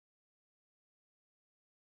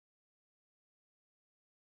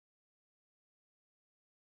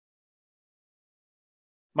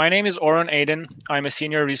My name is Oren Aiden. I'm a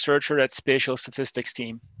senior researcher at Spatial Statistics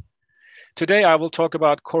team. Today, I will talk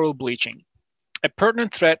about coral bleaching. A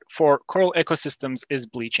pertinent threat for coral ecosystems is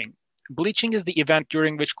bleaching. Bleaching is the event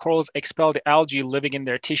during which corals expel the algae living in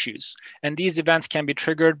their tissues, and these events can be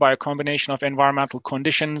triggered by a combination of environmental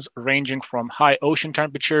conditions ranging from high ocean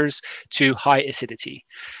temperatures to high acidity.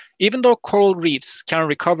 Even though coral reefs can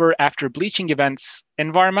recover after bleaching events,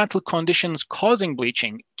 environmental conditions causing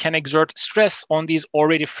bleaching can exert stress on these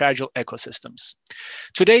already fragile ecosystems.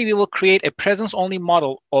 Today, we will create a presence-only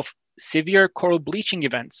model of severe coral bleaching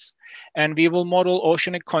events, and we will model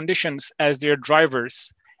oceanic conditions as their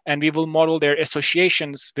drivers, and we will model their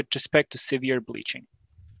associations with respect to severe bleaching.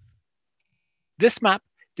 This map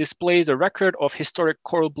displays a record of historic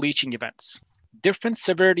coral bleaching events. Different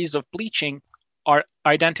severities of bleaching are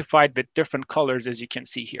identified with different colors, as you can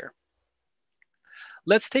see here.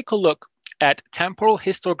 Let's take a look at temporal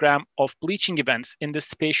histogram of bleaching events in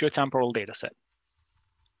this spatiotemporal dataset.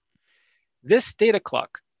 This data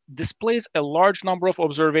clock displays a large number of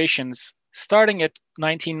observations starting at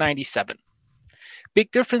 1997. Big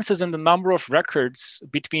differences in the number of records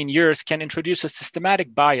between years can introduce a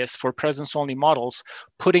systematic bias for presence-only models,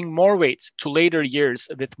 putting more weight to later years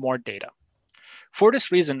with more data. For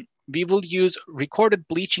this reason, we will use recorded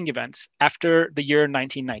bleaching events after the year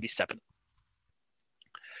 1997.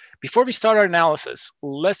 Before we start our analysis,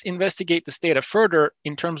 let's investigate this data further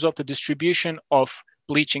in terms of the distribution of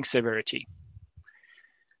bleaching severity.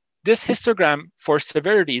 This histogram for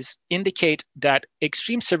severities indicate that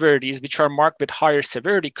extreme severities, which are marked with higher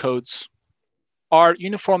severity codes, are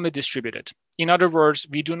uniformly distributed. In other words,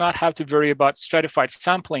 we do not have to worry about stratified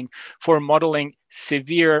sampling for modeling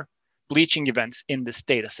severe bleaching events in this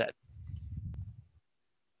data set.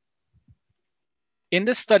 In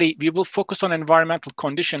this study, we will focus on environmental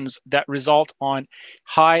conditions that result on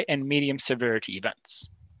high and medium severity events.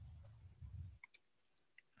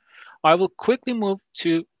 I will quickly move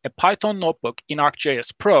to a Python notebook in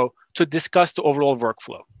ArcGIS Pro to discuss the overall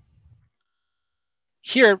workflow.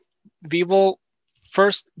 Here, we will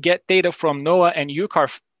first get data from NOAA and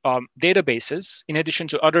UCAR databases, in addition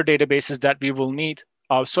to other databases that we will need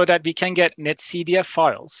so that we can get netcdf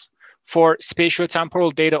files for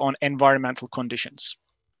spatiotemporal data on environmental conditions.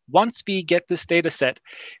 Once we get this data set,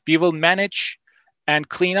 we will manage and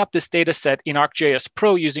clean up this data set in ArcGIS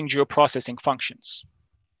Pro using geoprocessing functions.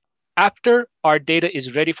 After our data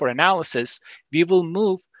is ready for analysis, we will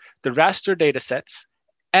move the raster datasets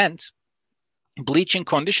and bleaching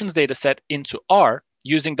conditions dataset into R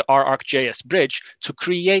using the R ArcGIS bridge to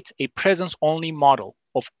create a presence-only model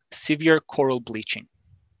of severe coral bleaching.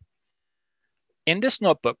 In this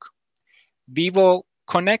notebook, we will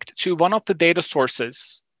connect to one of the data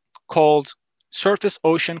sources called Surface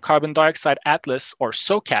Ocean Carbon Dioxide Atlas, or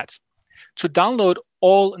SOCAT, to download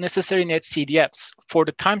all necessary netcdfs for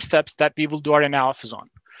the time steps that we will do our analysis on.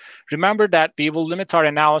 Remember that we will limit our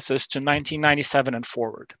analysis to 1997 and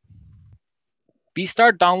forward. We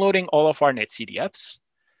start downloading all of our netcdfs,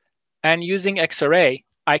 and using Xarray,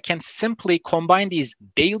 I can simply combine these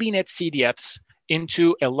daily netcdfs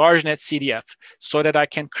into a large netcdf so that I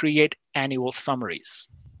can create annual summaries.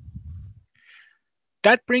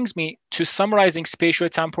 That brings me to summarizing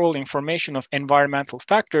spatiotemporal information of environmental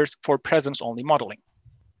factors for presence-only modeling.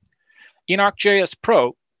 In ArcGIS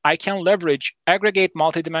Pro, I can leverage aggregate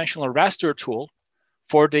multidimensional raster tool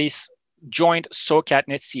for this joint SOCAT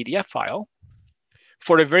netcdf file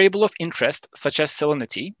for a variable of interest, such as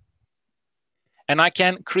salinity. And I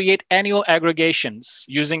can create annual aggregations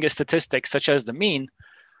using a statistic such as the mean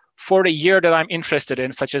for the year that I'm interested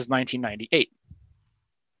in, such as 1998.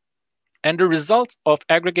 And the result of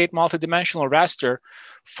aggregate multidimensional raster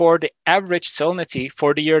for the average salinity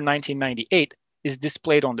for the year 1998 is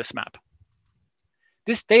displayed on this map.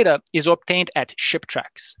 This data is obtained at ship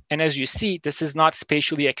tracks. And as you see, this is not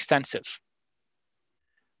spatially extensive.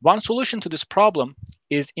 One solution to this problem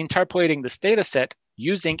is interpolating this data set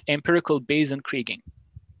using empirical Bayesian kriging.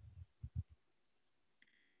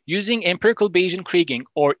 Using empirical Bayesian kriging,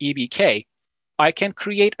 or EBK, I can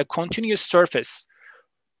create a continuous surface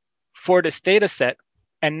for this data set,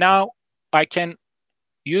 and now I can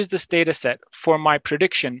use this data set for my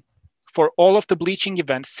prediction for all of the bleaching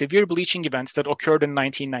events, severe bleaching events that occurred in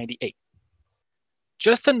 1998.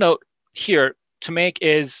 Just a note here to make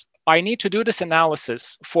is I need to do this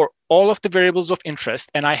analysis for all of the variables of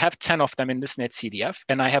interest, and I have 10 of them in this netcdf,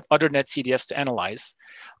 and I have other netcdfs to analyze.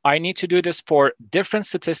 I need to do this for different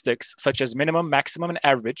statistics, such as minimum, maximum, and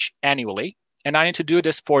average annually, and I need to do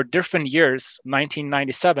this for different years,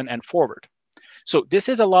 1997 and forward. So this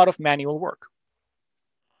is a lot of manual work.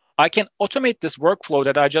 I can automate this workflow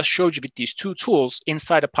that I just showed you with these two tools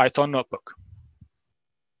inside a Python notebook.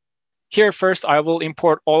 Here first, I will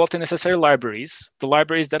import all of the necessary libraries, the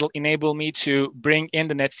libraries that will enable me to bring in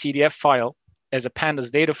the netcdf file as a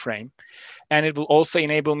pandas data frame, and it will also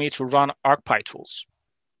enable me to run ArcPy tools.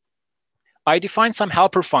 I define some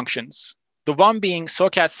helper functions. The one being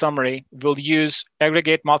SOCAT summary will use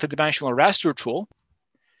aggregate multidimensional raster tool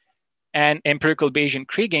and empirical Bayesian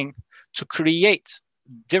kriging to create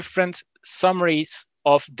different summaries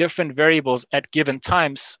of different variables at given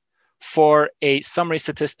times for a summary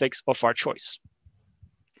statistics of our choice.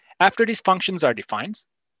 After these functions are defined,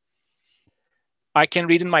 I can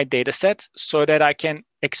read in my data set so that I can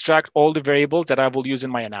extract all the variables that I will use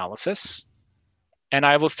in my analysis. And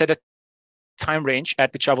I will set a time range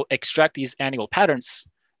at which I will extract these annual patterns.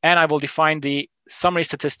 And I will define the summary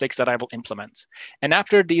statistics that I will implement. And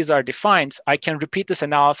after these are defined, I can repeat this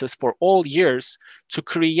analysis for all years to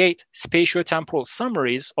create spatiotemporal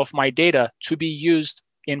summaries of my data to be used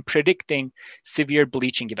in predicting severe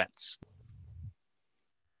bleaching events.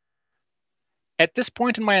 At this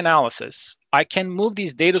point in my analysis, I can move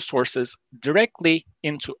these data sources directly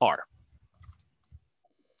into R.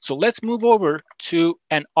 So let's move over to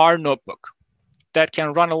an R notebook that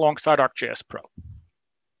can run alongside ArcGIS Pro.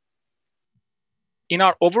 In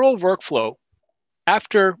our overall workflow,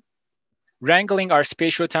 after wrangling our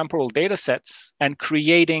spatiotemporal data sets and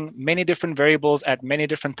creating many different variables at many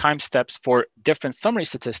different time steps for different summary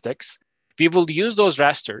statistics, we will use those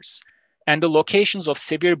rasters and the locations of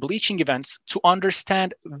severe bleaching events to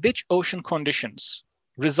understand which ocean conditions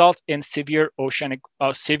result in severe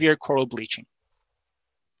coral bleaching.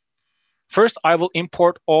 First, I will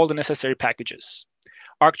import all the necessary packages.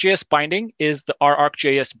 ArcGIS binding is the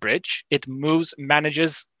ArcGIS bridge. It moves,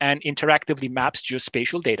 manages, and interactively maps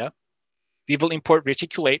geospatial data. We will import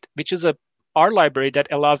reticulate, which is a R library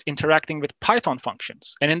that allows interacting with Python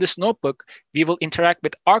functions. And in this notebook, we will interact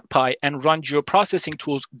with ArcPy and run geoprocessing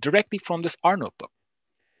tools directly from this R notebook.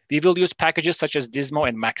 We will use packages such as Dismo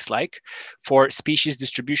and MaxLike for species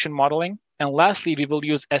distribution modeling. And lastly, we will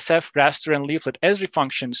use SF, raster, and leaflet Esri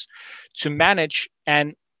functions to manage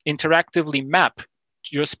and interactively map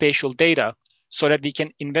geospatial data so that we can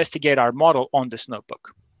investigate our model on this notebook.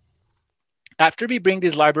 After we bring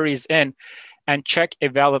these libraries in and check a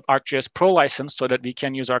valid ArcGIS Pro license so that we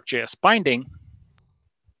can use ArcGIS binding,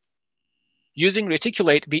 using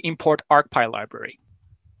reticulate, we import ArcPy library.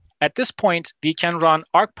 At this point, we can run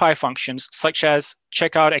ArcPy functions such as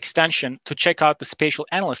checkout extension to check out the spatial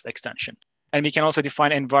analyst extension. And we can also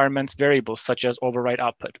define environment variables such as override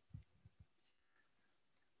output.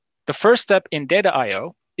 The first step in data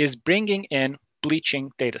I/O is bringing in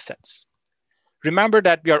bleaching datasets. Remember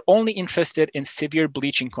that we are only interested in severe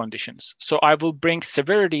bleaching conditions. So I will bring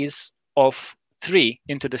severities of 3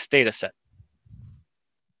 into this dataset.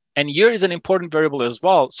 And year is an important variable as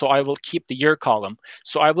well, so I will keep the year column.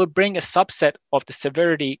 So I will bring a subset of the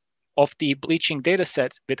severity of the bleaching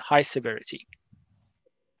dataset with high severity.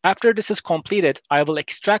 After this is completed, I will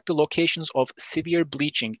extract the locations of severe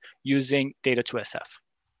bleaching using data2SF.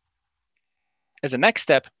 As a next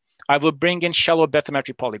step, I will bring in shallow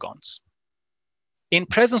bathymetry polygons. In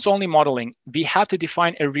presence-only modeling, we have to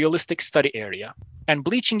define a realistic study area, and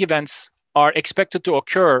bleaching events are expected to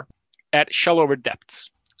occur at shallower depths.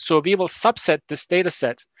 So we will subset this data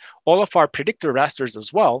set, all of our predictor rasters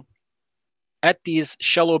as well, at these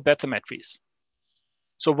shallow bathymetries.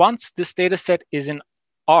 So once this data set is in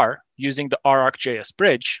R using the R-ArcGIS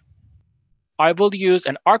bridge, I will use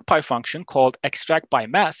an ArcPy function called extract by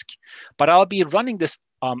mask, but I'll be running this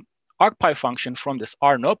ArcPy function from this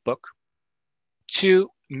R notebook to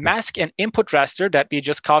mask an input raster that we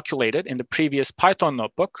just calculated in the previous Python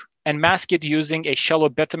notebook and mask it using a shallow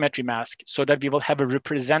bathymetry mask so that we will have a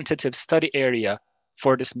representative study area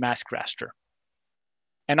for this mask raster.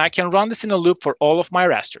 And I can run this in a loop for all of my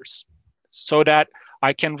rasters so that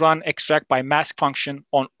I can run extract by mask function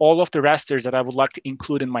on all of the rasters that I would like to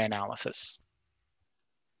include in my analysis.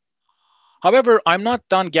 However, I'm not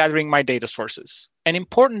done gathering my data sources. An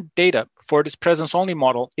important data for this presence-only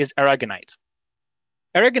model is aragonite.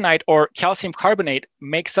 Aragonite, or calcium carbonate,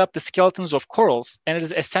 makes up the skeletons of corals and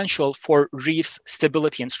is essential for reefs'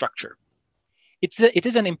 stability and structure. It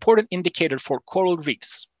is an important indicator for coral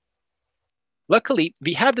reefs. Luckily,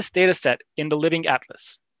 we have this data set in the Living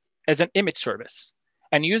Atlas as an image service.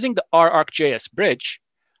 And using the R-ArcGIS bridge,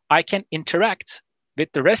 I can interact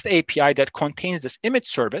with the REST API that contains this image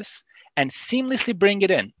service and seamlessly bring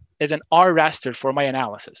it in as an R raster for my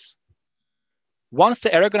analysis. Once the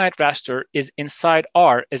aragonite raster is inside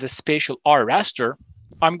R as a spatial R raster,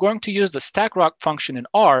 I'm going to use the stackrock function in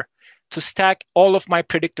R to stack all of my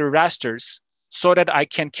predictor rasters so that I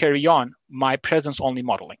can carry on my presence-only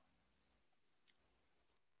modeling.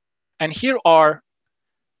 And here are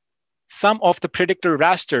some of the predictor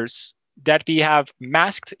rasters that we have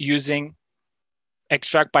masked using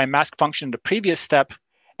extract by mask function in the previous step.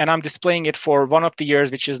 And I'm displaying it for one of the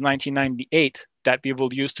years, which is 1998, that we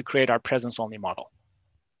will use to create our presence-only model.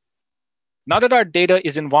 Now that our data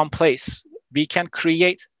is in one place, we can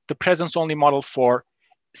create the presence-only model for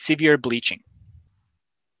severe bleaching.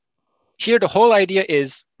 Here, the whole idea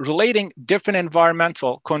is relating different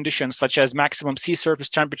environmental conditions, such as maximum sea surface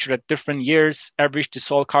temperature at different years, average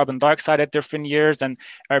dissolved carbon dioxide at different years, and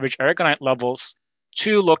average aragonite levels,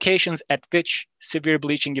 to locations at which severe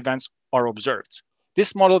bleaching events are observed.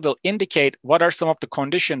 This model will indicate what are some of the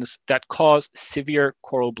conditions that cause severe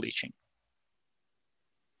coral bleaching.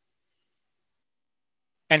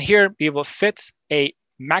 And here we will fit a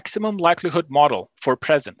maximum likelihood model for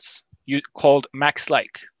presence called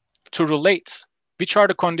max-like to relate which are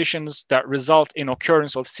the conditions that result in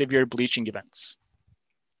occurrence of severe bleaching events.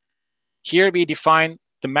 Here we define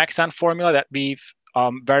the maxant formula that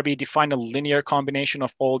where we define a linear combination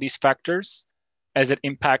of all these factors as it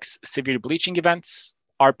impacts severe bleaching events,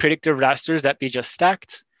 our predictive rasters that we just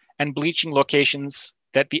stacked, and bleaching locations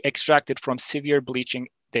that we extracted from severe bleaching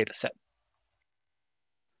dataset.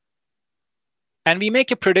 And we make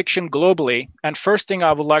a prediction globally. And first thing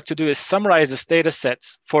I would like to do is summarize this data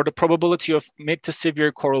sets for the probability of mid to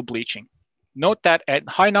severe coral bleaching. Note that a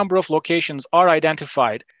high number of locations are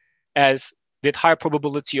identified as with high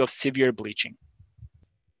probability of severe bleaching.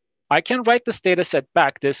 I can write this data set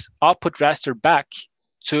back, this output raster back,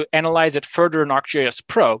 to analyze it further in ArcGIS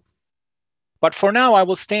Pro. But for now, I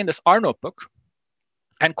will stay in this R notebook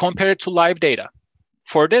and compare it to live data.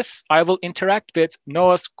 For this, I will interact with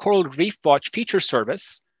NOAA's Coral Reef Watch feature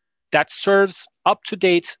service that serves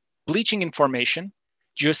up-to-date bleaching information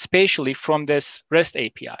geospatially from this REST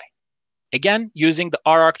API. Again, using the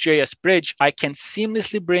R-ArcGIS bridge, I can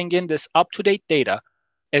seamlessly bring in this up-to-date data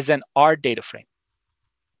as an R data frame.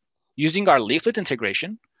 Using our leaflet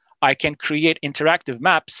integration, I can create interactive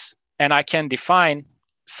maps, and I can define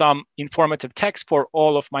some informative text for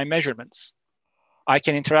all of my measurements. I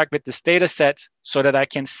can interact with this data set so that I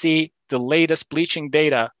can see the latest bleaching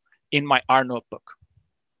data in my R notebook.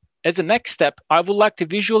 As a next step, I would like to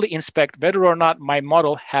visually inspect whether or not my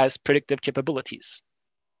model has predictive capabilities.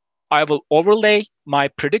 I will overlay my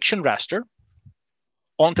prediction raster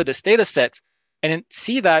onto this data set and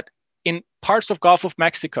see that in parts of Gulf of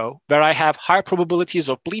Mexico where I have high probabilities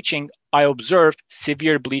of bleaching, I observe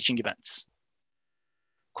severe bleaching events.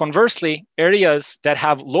 Conversely, areas that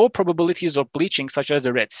have low probabilities of bleaching, such as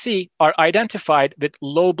the Red Sea, are identified with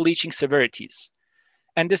low bleaching severities.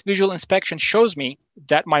 And this visual inspection shows me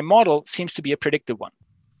that my model seems to be a predictive one.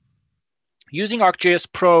 Using ArcGIS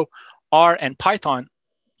Pro, R, and Python,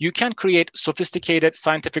 you can create sophisticated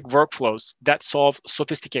scientific workflows that solve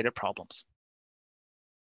sophisticated problems.